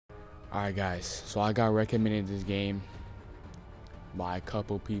Alright guys, so I got recommended this game by a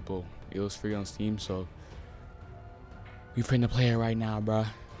couple people. It was free on Steam, so we finna play it right now, bruh.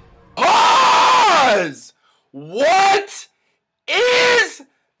 Pause! What is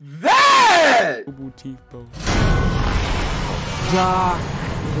that? Teeth, bro. Dark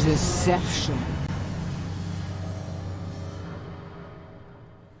deception.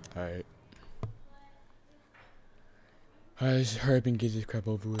 Alright. Alright, let's hurry up and get this crap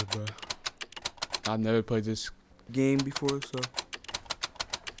over with, bro. I've never played this game before, so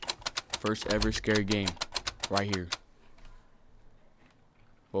first ever scary game right here.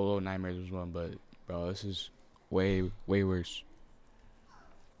 Well, Little Nightmares was one, but bro, this is way worse.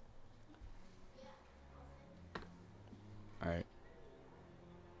 Alright.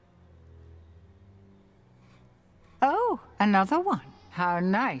 Oh, another one. How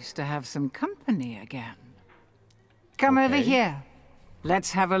nice to have some company again. Come over here.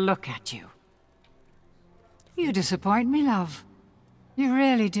 Let's have a look at you. You disappoint me, love. You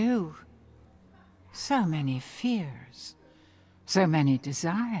really do. So many fears. So many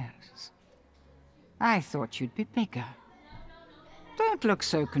desires. I thought you'd be bigger. Don't look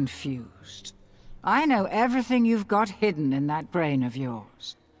so confused. I know everything you've got hidden in that brain of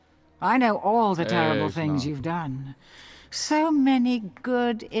yours. I know all the terrible things you've done. So many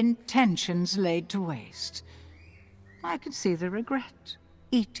good intentions laid to waste. I could see the regret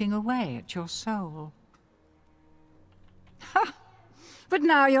eating away at your soul. Ha! But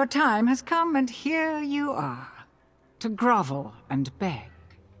now your time has come, and here you are, to grovel and beg.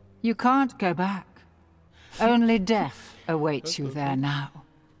 You can't go back. Only death awaits you there now.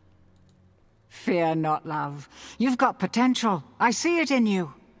 Fear not, love. You've got potential. I see it in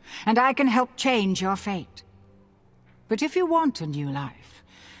you, and I can help change your fate. But if you want a new life,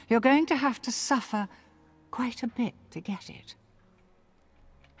 you're going to have to suffer quite a bit to get it.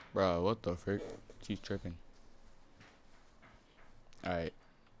 Bro, what the frick? She's tripping. Alright.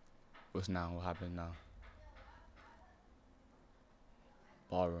 What's now? What happened now?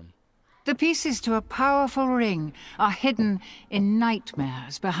 Ballroom. The pieces to a powerful ring are hidden in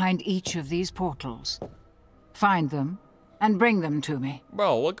nightmares behind each of these portals. Find them and bring them to me.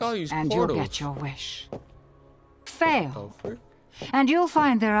 Bro, look at all these portals. And you'll get your wish. Fail, and you'll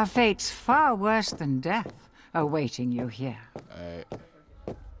find there are fates far worse than death awaiting you here.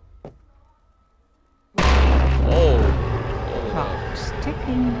 Clock's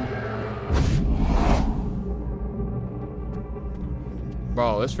ticking.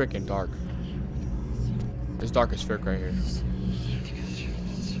 Bro, it's freaking dark. It's dark as frick right here.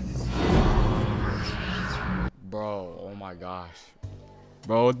 Bro, oh my gosh.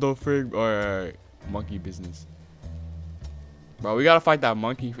 Bro, what the frick? Alright, monkey business. Bro, we gotta fight that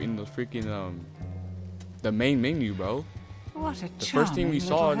monkey in the freaking the main menu, bro. What a the first thing we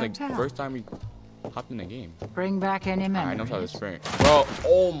saw, like the first time we hopped in the game. Bring back any memories. I know how to sprint, bro.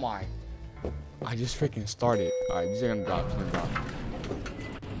 Oh my! I just freaking started. Alright, these are gonna drop. These are gonna drop.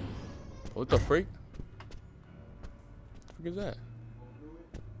 What the freak? What the frick is that,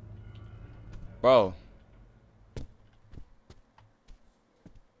 bro?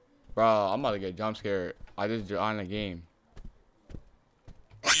 Bro, I'm about to get jump scared. I just joined the game.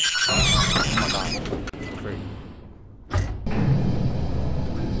 Oh my god. Freak.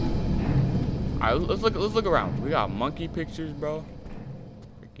 Alright, let's look around. We got monkey pictures, bro.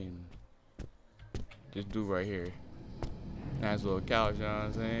 Freaking this dude right here. Nice little couch, you know what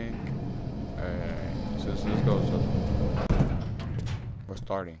I'm saying? Alright, so let's go. So we're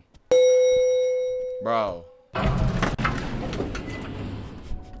starting. Bro.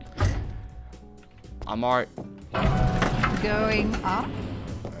 I'm alright. Going up?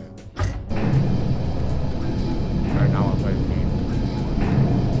 Alright, now I wanna play the game.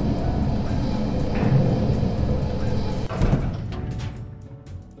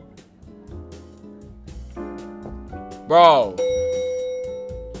 Bro!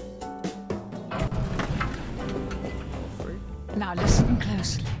 Now listen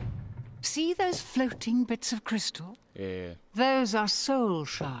closely. See those floating bits of crystal? Yeah. Those are soul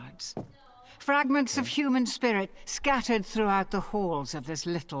shards. Fragments of human spirit scattered throughout the halls of this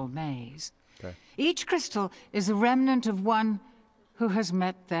little maze. Okay. Each crystal is a remnant of one who has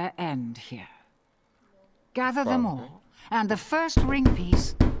met their end here. Gather them all, and the first ring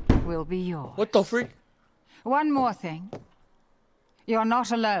piece will be yours. What the freak? One more thing. You're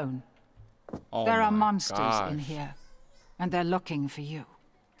not alone. Oh there are monsters gosh. in here, and they're looking for you.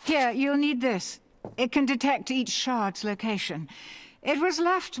 Here, you'll need this. It can detect each shard's location. It was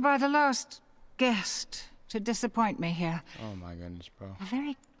left by the last guest to disappoint me here. Oh my goodness, bro. A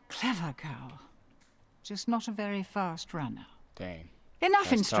very clever girl. Just not a very fast runner. Dang. Enough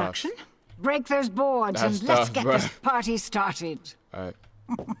That's instruction. tough. Break those boards That's and let's tough, get bro. this party started. All right.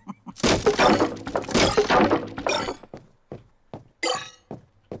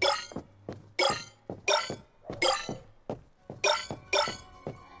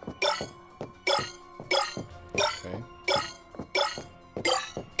 Okay.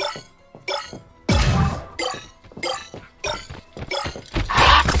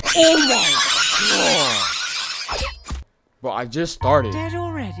 Oh my God. Bro, I just started. Dead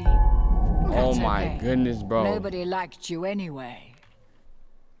already? Oh That's my okay. goodness, bro. Nobody liked you anyway.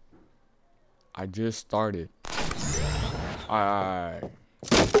 I just started. Alright.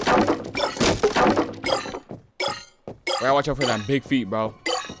 Gotta watch out for them big feet, bro.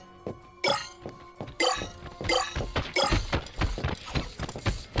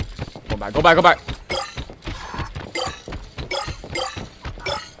 Go back, go back, go back.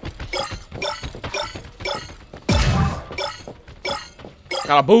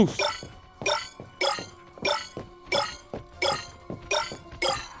 Got a boost.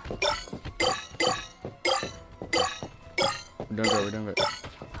 We're doing good, we're doing good.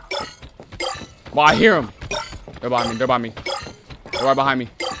 Well, I hear him. They're behind me, they're behind me. They're right behind me.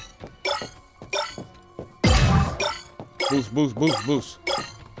 Boost, boost, boost, boost.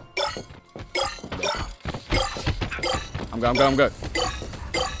 I'm good, I'm good, I'm good.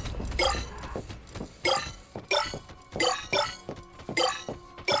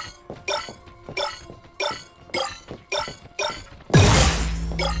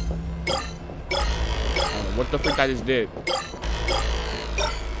 What the freak I just did?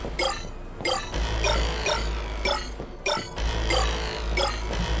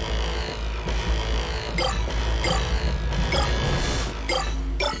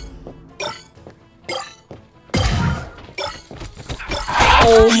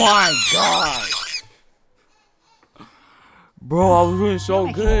 Oh my God! Bro, I was doing so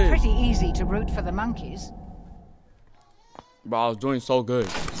Making it good. pretty easy to root for the monkeys. Bro, I was doing so good.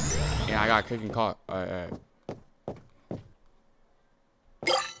 And I got kicked and caught.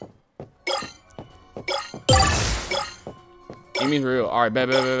 It means real. Alright, bet.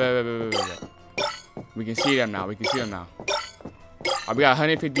 We can see them now. We can see them now. We got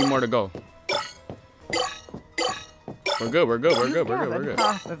 150 more to go. We're good. We're good. We're good. We're good. We're good.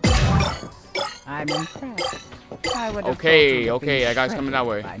 Half of the process. I'm impressed. I would have Okay, thought okay. That guy's coming that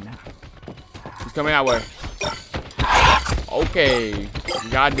way. by now. He's coming that way. Okay. We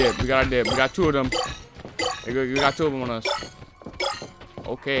got a dip. We got a dip. We got two of them. We got two of them on us.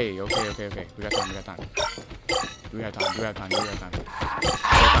 Okay. We got time. We got time.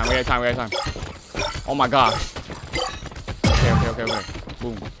 We got time. Oh my gosh. Okay.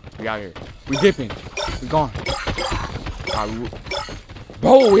 Boom. We out here. We dipping. We gone.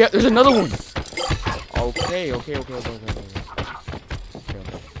 Bro, there's another one. Okay. How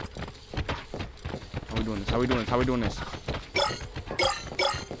we doing this?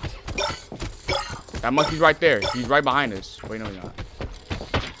 That monkey's right there. He's right behind us. Wait, no, he's not.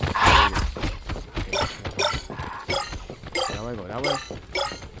 Go that way.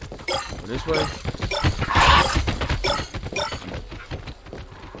 Go this way.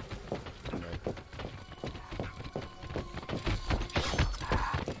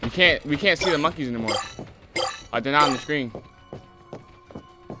 We can't see the monkeys anymore. They're not on the screen.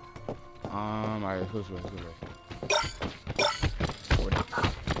 Alright, let's go this way.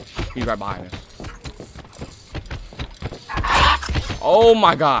 He's right behind us. Oh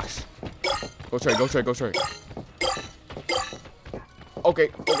my gosh. Go straight. Okay.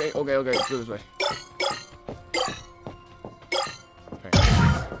 Go this way. Okay.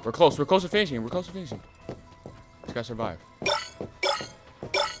 We're close to finishing. Just gotta survive.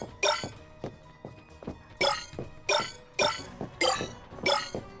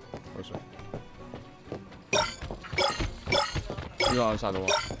 He's on the other side of the wall.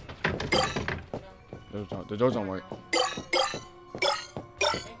 The doors don't work.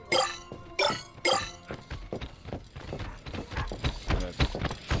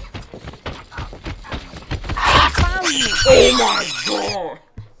 Oh my God!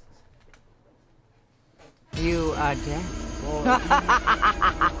 You are dead.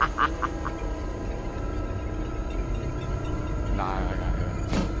 Nah, I got it.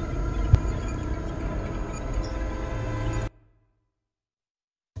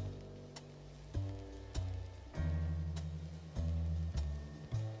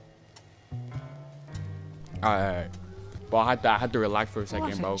 Alright. Well, I had to relax for a second,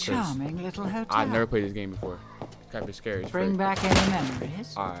 What bro, a because charming little hotel. I've never played this game before. It's kind of scary. Bring back any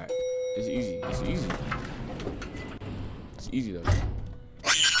memories? Alright. It's easy. It's easy, though.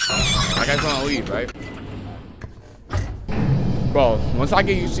 I guys want to leave, right? Bro, once I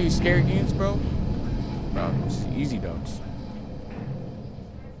get used to these scary games, bro, it's easy though.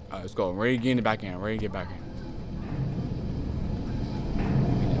 Alright, let's go. Ready to get in the back end. Ready to get back in.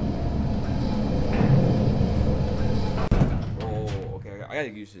 Oh, okay. I gotta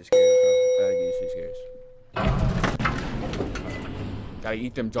get used to the scares, bro. I gotta get used to the scares. Gotta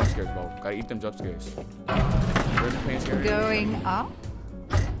eat them jump scares, bro. Gotta eat them jump scares. Where's the pain scare? Going up?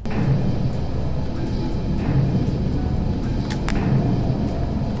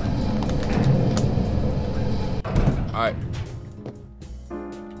 Alright.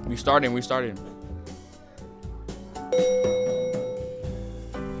 We starting.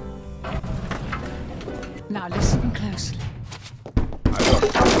 Now listen closely. Alright, go.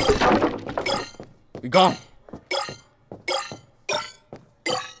 We gone.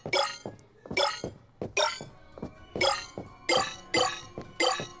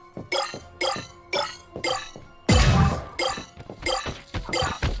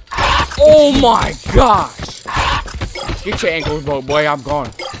 Oh my gosh! Get your ankles, bro, boy. I'm gone.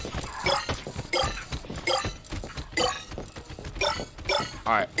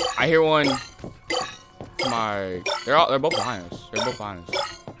 All right, I hear one. They're both behind us. They're both behind us.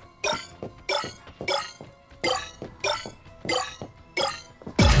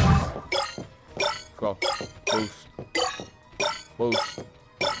 Go, boost, boost.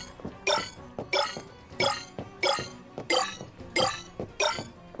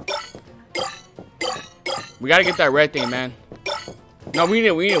 We gotta get that red thing, man. No, we need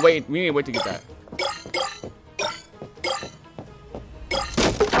to wait. We need to wait to get that.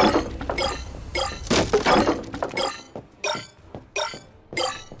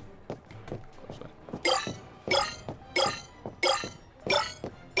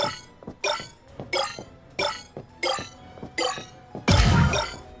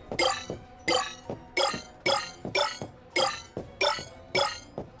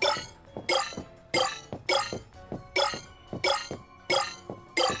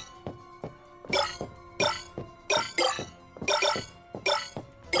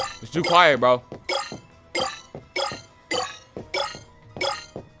 It's too quiet, bro.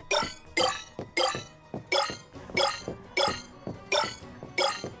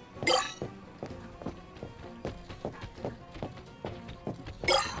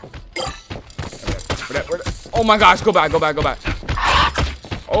 Oh my gosh, go back.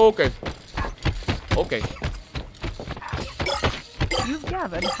 Okay. Okay. You've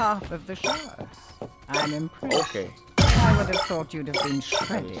gathered half of the shards. I'm impressed. Okay. I would have thought you'd have been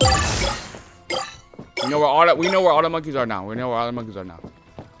shredded. We know where all the monkeys are now.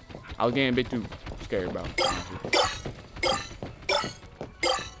 I was getting a bit too scared, bro.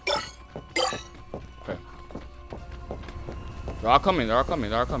 Okay. They're all coming.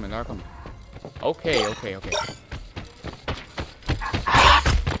 Okay.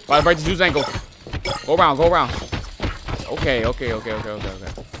 Right, break the dude's ankle. Go around. Okay. Go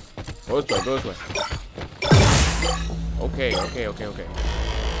this way. Okay.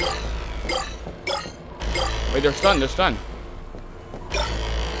 Wait, they're stunned. Okay.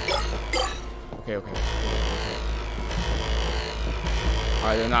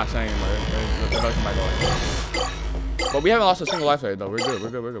 Alright, they're not stunned anymore. They're letting my door. But we haven't lost a single life today, though. We're good.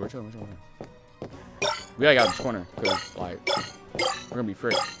 We're chilling. We gotta get out of this corner, because, like, we're gonna be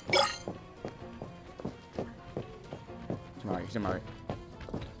frick. He's in my right.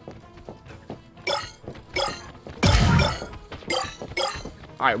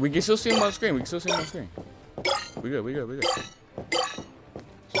 Alright, we can still see him on the screen. We good.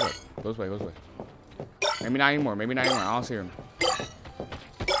 Go this way. Maybe not anymore. I don't see him.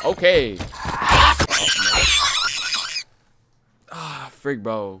 Okay. Ah, frick,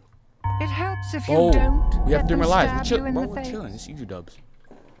 bro. It helps if you don't. We have 3 more lives. We're chilling. It's easy dubs.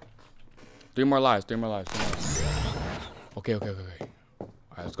 3 more lives. Okay. Alright,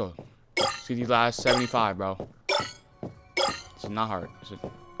 let's go. See these last 75, bro. It's not hard.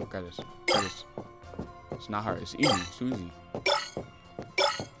 Got this. It's not hard. It's easy. It's too easy.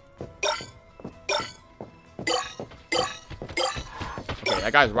 Okay,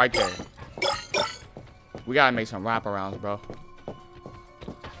 that guy's right there. We gotta make some wraparounds, bro.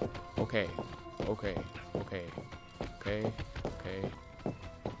 Okay.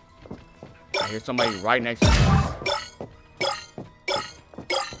 I hear somebody right next to me.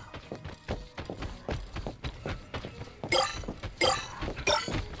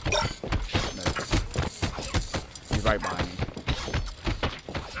 He's right behind me.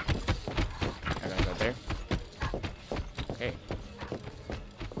 That guy's right there. Okay.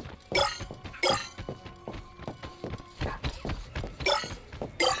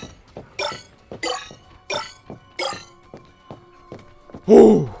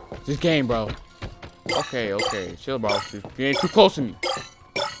 Whoo! This game, bro. Okay, okay. Chill, bro. You ain't too close to me.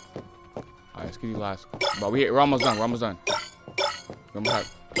 Alright, let's get these last. Bro, we're almost done. We're almost done. We're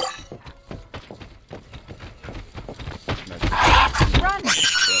almost done. Run!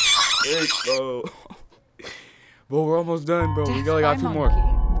 Bro. Bro, we're almost done, bro. We only got 2 more.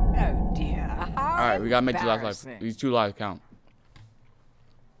 Oh dear. Alright, we gotta make these last lives. These 2 lives count.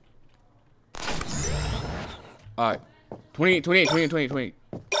 Alright. 28. Get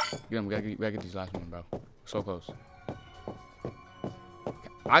them. We gotta get these last ones, bro. So close.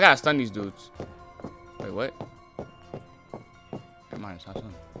 I gotta stun these dudes. Wait, what? Never mind, it's not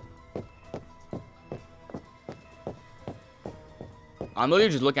stun. I'm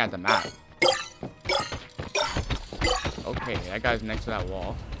literally just looking at the map. Okay, that guy's next to that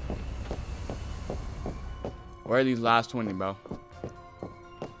wall. Where are these last 20, bro?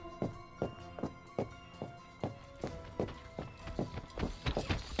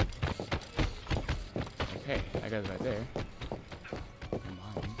 Okay, that guy's right there.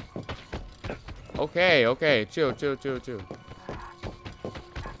 Okay, okay, chill.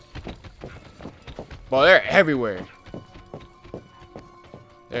 Bro, they're everywhere.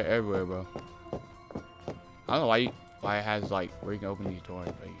 They're everywhere, bro. I don't know why it has like where you can open these doors,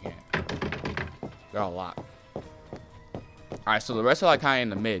 but you can't. They're a lot. Alright, so the rest are like kinda in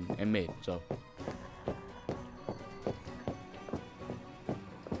the mid, so.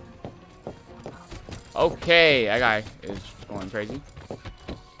 Okay, that guy is going crazy.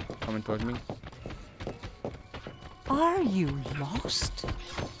 Coming towards me. Are you lost?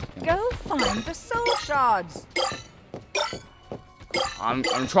 Go find the soul shards. I'm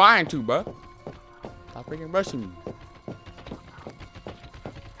trying to, bro. Stop freaking rushing me.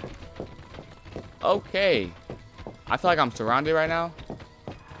 Okay. I feel like I'm surrounded right now.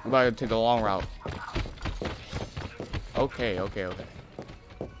 I'm about to take the long route. Okay.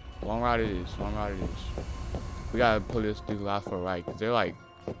 Long route it is. We gotta pull this dude last for a right, because they're like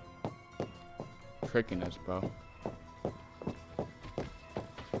tricking us, bro.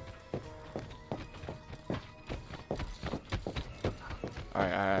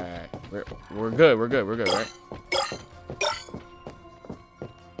 Alright. We're good, right?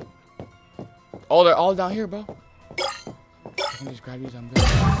 Oh, they're all down here, bro. I can just grab these, I'm good.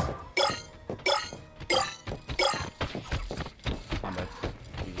 I'm bad.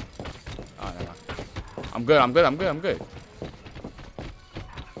 Oh, never mind. I'm good.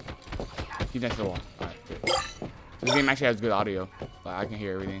 He's next to the wall. Alright, good. This game actually has good audio. Like, I can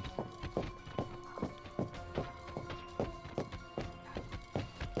hear everything.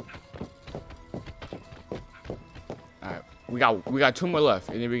 We got 2 more left,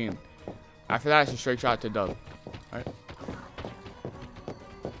 and then we can. After that, it's a straight shot to dub. Alright.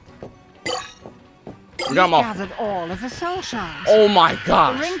 We got them all. Gathered all of the soul shards. Oh my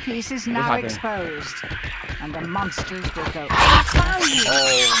gosh. The ring piece is now happened? exposed, and the monsters will go. I found you.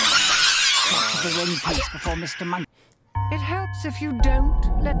 Get to the ring piece before Mr. Monkey. It helps if you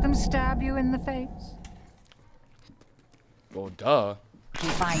don't let them stab you in the face. Well, duh. He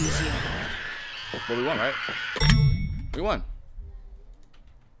finds you. Well, we won, right? We won.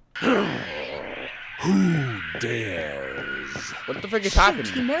 Who dares? What the frick is Shoot,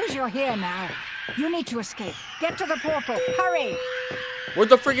 happening? he knows you're here now. You need to escape. Get to the portal. Hurry! Where's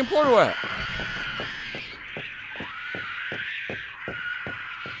the freaking portal at?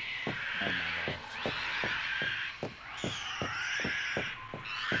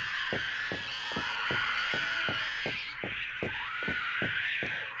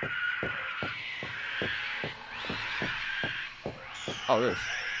 Oh, this.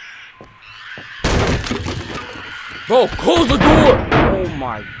 Bro, close the door! Oh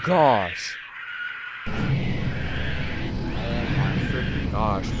my gosh. Oh my freaking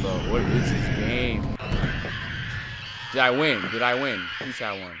gosh, bro. What is this game? Did I win? Who said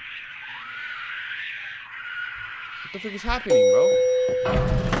I won? What the frick is happening, bro?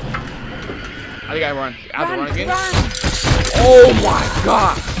 I think I run. I have to run again? Oh my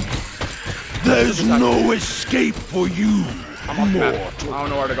god! There's no escape for you. I'm off the map. I don't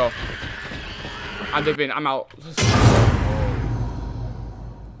know where to go. I'm dipping. I'm out.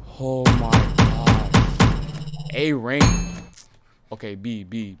 Oh my god. A rank. Okay, B.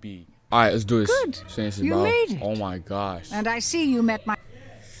 Alright, let's do this. Good. Seriously, You bro. made it. Oh my gosh. And I see you met my...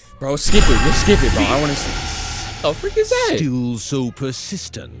 Bro, skip it. Just skip it, bro. I want to see. Oh, freak is that? Still so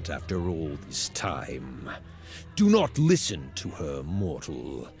persistent after all this time. Do not listen to her,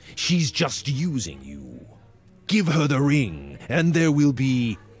 mortal. She's just using you. Give her the ring, and there will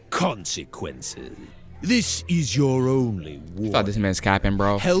be consequences. This is your only I warning. thought this man's capping,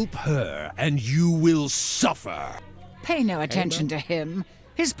 bro. Help her, and you will suffer. Pay no attention to him.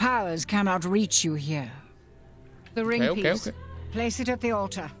 His powers cannot reach you here. The ring piece. Place it at the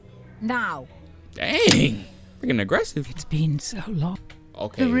altar. Now. Dang. Freaking aggressive. It's been so long.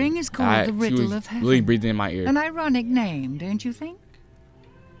 Okay. The ring is called the Riddle of Heaven. Really breathing in my ear. An ironic name, don't you think?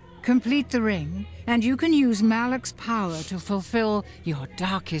 Complete the ring, and you can use Malak's power to fulfill your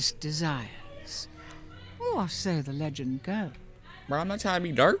darkest desires. Or so the legend goes. Bro, I'm not trying to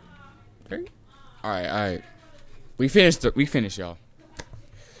be dark. Okay. Alright. We finished, y'all.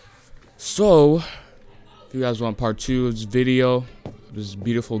 So, if you guys want part 2 of this video, this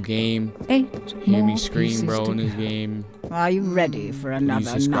beautiful game, 8 hear more me scream, bro, in this go. game. Are you ready for another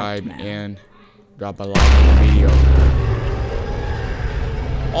Please subscribe nightmare? and drop a like on the video.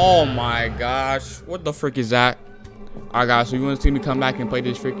 Oh my gosh, what the frick is that? Alright guys, so you want to see me come back and play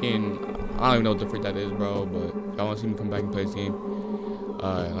this freaking, I don't even know what the frick that is, bro, but y'all want to see me come back and play this game,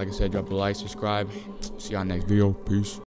 like I said, drop a like, subscribe. See y'all next video. Peace.